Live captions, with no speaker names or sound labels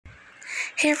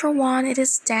Hey everyone, it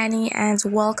is Dani'i and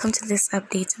welcome to this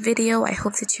update video. I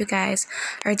hope that you guys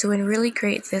are doing really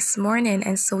great this morning,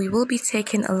 and so we will be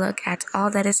taking a look at all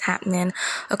that is happening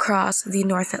across the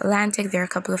North Atlantic. There are a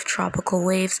couple of tropical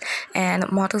waves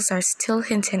and models are still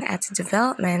hinting at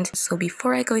development. So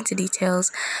before I go into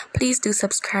details, please do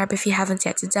subscribe if you haven't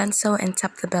yet done so and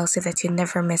tap the bell so that you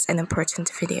never miss an important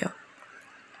video.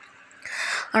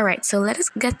 Alright, so let us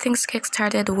get things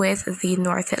kick-started with the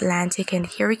North Atlantic, and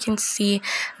here we can see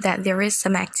that there is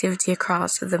some activity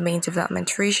across the main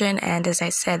development region, and as I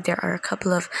said, there are a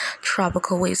couple of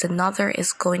tropical waves. Another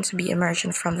is going to be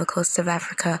emerging from the coast of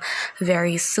Africa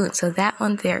very soon. So that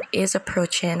one there is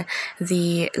approaching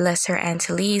the Lesser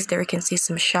Antilles. There we can see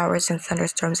some showers and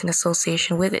thunderstorms in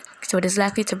association with it. So it is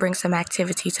likely to bring some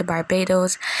activity to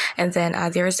Barbados, and then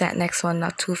there is that next one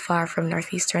not too far from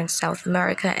northeastern South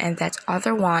America, and that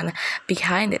other one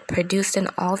behind it producing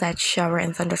all that shower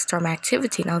and thunderstorm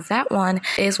activity. Now that one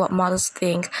is what models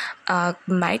think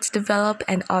might develop,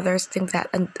 and others think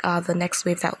that the next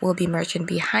wave that will be emerging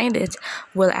behind it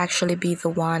will actually be the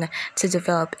one to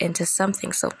develop into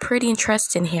something. So pretty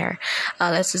interesting here.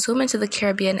 Let's zoom into the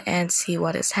Caribbean and see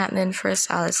what is happening.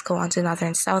 First, let's go on to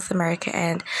Northern South America,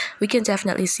 and we can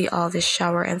definitely see all this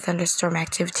shower and thunderstorm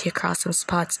activity across some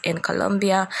spots in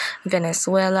Colombia,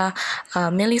 Venezuela,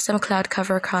 mainly some cloud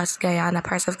cover across Guyana,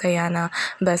 parts of Guyana,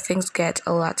 but things get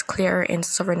a lot clearer in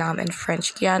Suriname and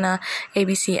French Guiana.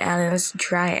 ABC Islands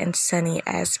dry and sunny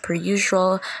as per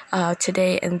usual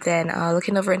today, and then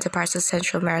looking over into parts of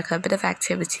Central America, a bit of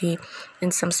activity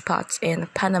in some spots in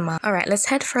Panama. Alright, let's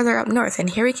head further up north,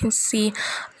 and here we can see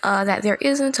that there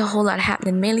isn't a whole lot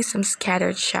happening, mainly some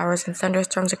scattered showers and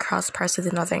thunderstorms across parts of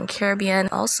the Northern Caribbean.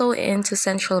 Also into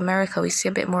Central America, we see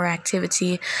a bit more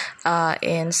activity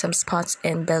in some spots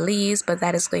in Belize, but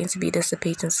that is going to be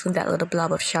dissipating soon, that little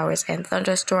blob of showers and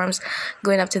thunderstorms.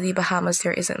 Going up to the Bahamas,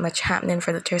 there isn't much happening.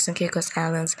 For the Turks and Caicos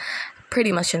Islands,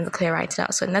 pretty much in the clear right now,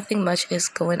 so nothing much is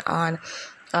going on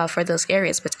for those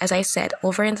areas. But as I said,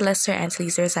 over in the Lesser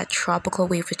Antilles, there's that tropical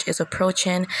wave which is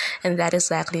approaching, and that is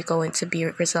likely going to be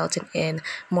resulting in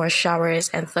more showers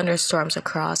and thunderstorms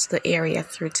across the area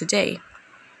through today.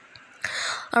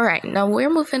 Alright, now we're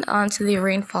moving on to the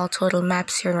rainfall total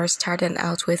maps here, and we're starting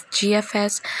out with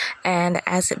GFS, and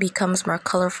as it becomes more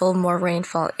colorful, more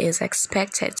rainfall is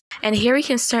expected. And here we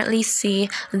can certainly see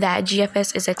that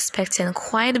GFS is expecting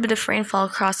quite a bit of rainfall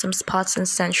across some spots in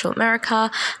Central America,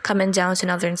 coming down to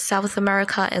Northern South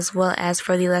America, as well as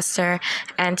for the Lesser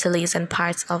Antilles and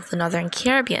parts of the Northern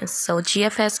Caribbean. So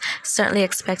GFS certainly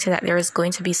expecting that there is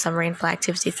going to be some rainfall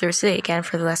activity through today. Again,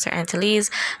 for the Lesser Antilles,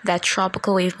 that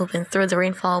tropical wave moving through, the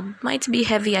rainfall might be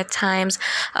heavy at times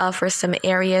for some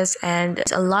areas, and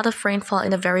a lot of rainfall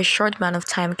in a very short amount of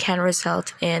time can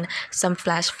result in some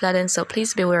flash flooding, so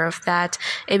please be aware of that.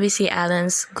 ABC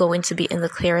Islands going to be in the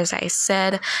clear, as I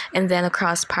said, and then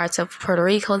across parts of Puerto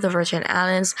Rico, the Virgin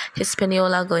Islands,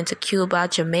 Hispaniola, going to Cuba,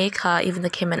 Jamaica, even the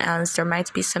Cayman Islands, there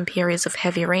might be some periods of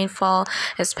heavy rainfall,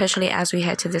 especially as we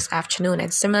head to this afternoon,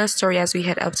 and similar story as we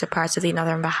head up to parts of the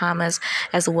Northern Bahamas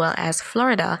as well as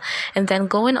Florida. And then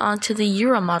going on to the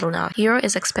Euro model now. Euro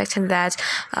is expecting that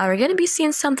we're going to be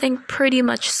seeing something pretty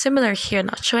much similar here,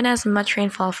 not showing as much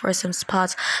rainfall for some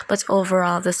spots, but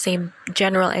overall the same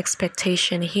general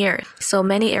expectation here. So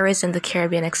many areas in the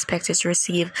Caribbean expected to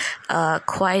receive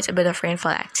quite a bit of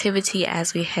rainfall activity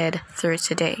as we head through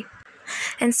today.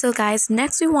 And so guys,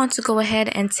 next we want to go ahead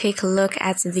and take a look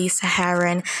at the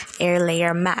Saharan air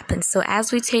layer map. And so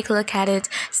as we take a look at it,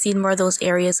 seeing more of those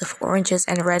areas of oranges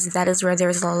and reds, that is where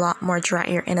there's a lot more dry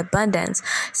air in abundance.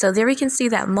 So there we can see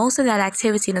that most of that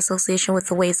activity in association with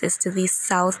the waves is to the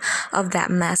south of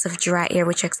that mass of dry air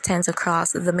which extends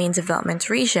across the main development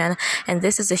region, and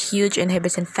this is a huge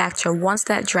inhibiting factor. Once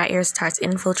that dry air starts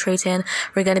infiltrating,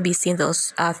 we're going to be seeing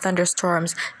those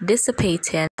thunderstorms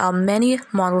dissipating. Many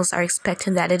models are expecting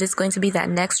that it is going to be that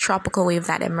next tropical wave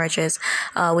that emerges,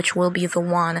 which will be the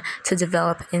one to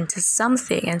develop into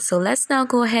something. And so let's now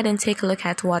go ahead and take a look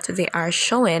at what they are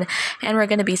showing, and we're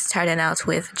going to be starting out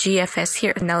with GFS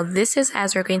here. Now this is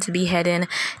as we're going to be heading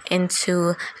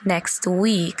into next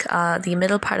week, the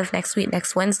middle part of next week,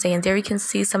 next Wednesday, and there you can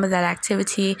see some of that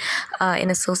activity in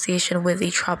association with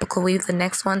the tropical wave, the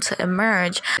next one to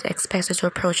emerge, expected to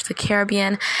approach the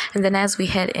Caribbean. And then as we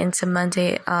head into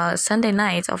Sunday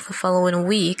night of the following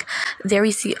week, there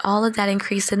we see all of that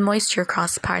increase in moisture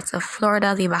across parts of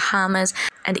Florida, the Bahamas,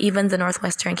 and even the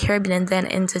northwestern Caribbean. And then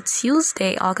into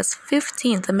Tuesday, August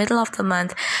 15th, the middle of the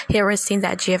month, here we're seeing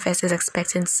that GFS is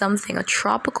expecting something, a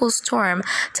tropical storm,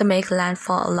 to make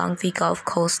landfall along the Gulf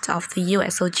Coast of the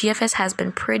US. So GFS has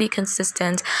been pretty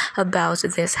consistent about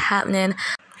this happening.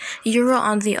 Euro,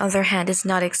 on the other hand, is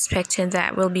not expecting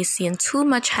that we'll be seeing too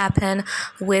much happen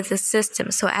with the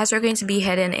system. So as we're going to be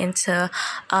heading into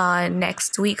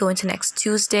next week, going to next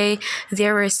Tuesday,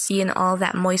 there we're seeing all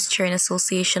that moisture in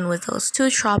association with those two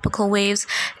tropical waves,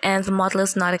 and the model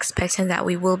is not expecting that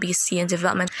we will be seeing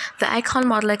development. The icon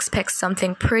model expects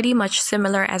something pretty much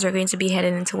similar as we're going to be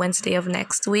heading into Wednesday of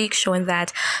next week, showing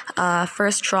that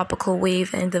first tropical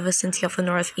wave in the vicinity of the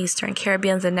northeastern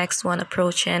Caribbean, the next one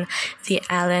approaching the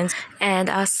islands. And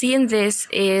seeing this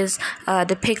is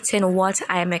depicting what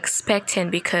I'm expecting,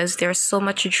 because there's so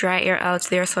much dry air out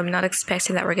there, so I'm not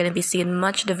expecting that we're going to be seeing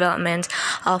much development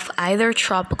of either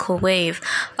tropical wave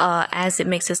as they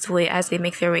make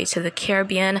their way to the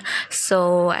Caribbean.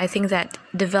 So I think that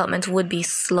development would be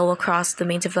slow across the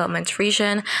main development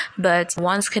region, but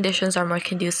once conditions are more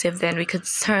conducive, then we could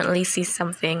certainly see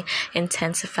something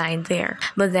intensifying there.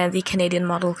 But then the Canadian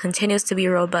model continues to be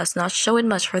robust, not showing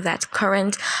much for that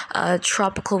current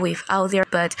tropical wave out there,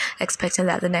 but expecting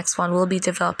that the next one will be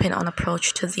developing on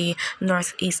approach to the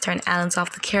northeastern islands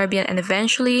of the Caribbean, and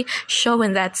eventually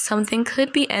showing that something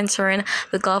could be entering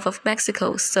the Gulf of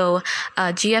Mexico. So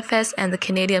GFS and the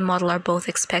Canadian model are both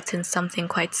expecting something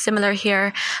quite similar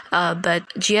here, but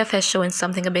GFS showing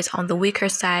something a bit on the weaker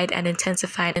side and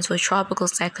intensifying into a tropical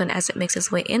cyclone as it makes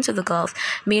its way into the Gulf.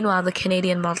 Meanwhile, the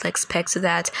Canadian model expects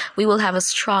that we will have a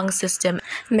strong system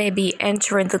maybe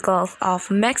entering the Gulf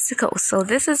of Mexico. So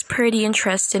this is pretty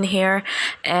interesting here,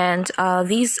 and all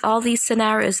these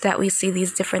scenarios that we see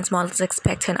these different models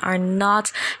expecting are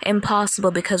not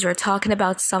impossible, because we're talking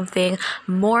about something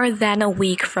more than a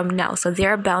week from now. So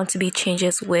there are bound to be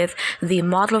changes with the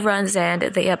model runs, and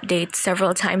they update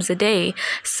several times a day.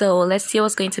 So let's see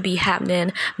what's going to be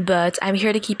happening, but I'm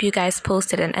here to keep you guys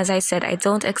posted. And as I said, I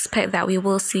don't expect that we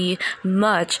will see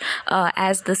much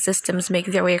as the systems make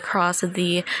their way across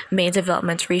the main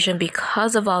development region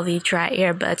because of all the dry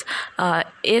air. But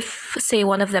if, say,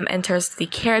 one of them enters the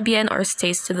Caribbean or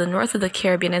stays to the north of the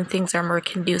Caribbean and things are more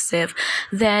conducive,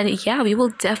 then yeah, we will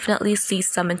definitely see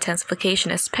some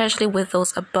intensification, especially with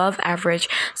those above average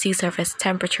sea surface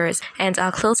temperatures. And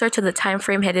closer to the time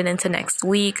frame heading into next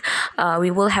week,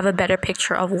 we will have a better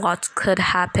picture of what could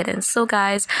happen. And so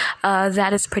guys,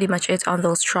 that is pretty much it on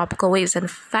those tropical waves. And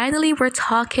finally, we're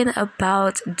talking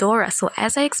about Dora. So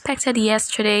as I expected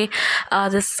yesterday,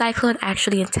 the cyclone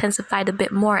actually intensified a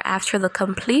bit more after the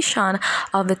completion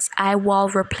of its eye wall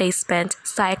replacement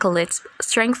cycle. It's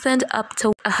strengthened up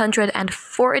to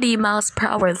 140 miles per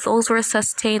hour. Those were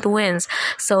sustained winds,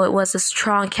 so it was a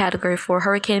strong category 4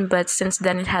 hurricane, but since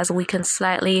then it has weakened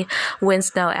slightly.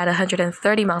 Winds now at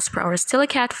 130 miles per hour, still a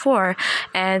cat 4,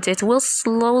 and it will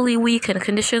slowly weaken.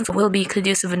 Conditions will be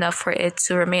conducive enough for it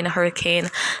to remain a hurricane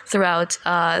throughout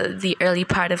the early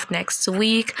part of next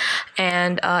week,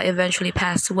 and eventually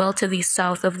pass well to the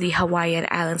south of the Hawaiian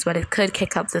Islands, but it could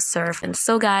kick up the surf. And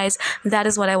so guys, that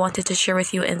is what I wanted to share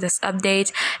with you in this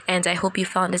update, and I hope you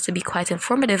found it to be quite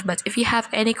informative. But if you have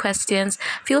any questions,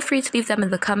 feel free to leave them in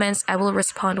the comments. I will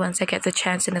respond once I get the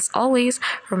chance, and as always,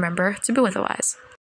 remember to be weatherwise.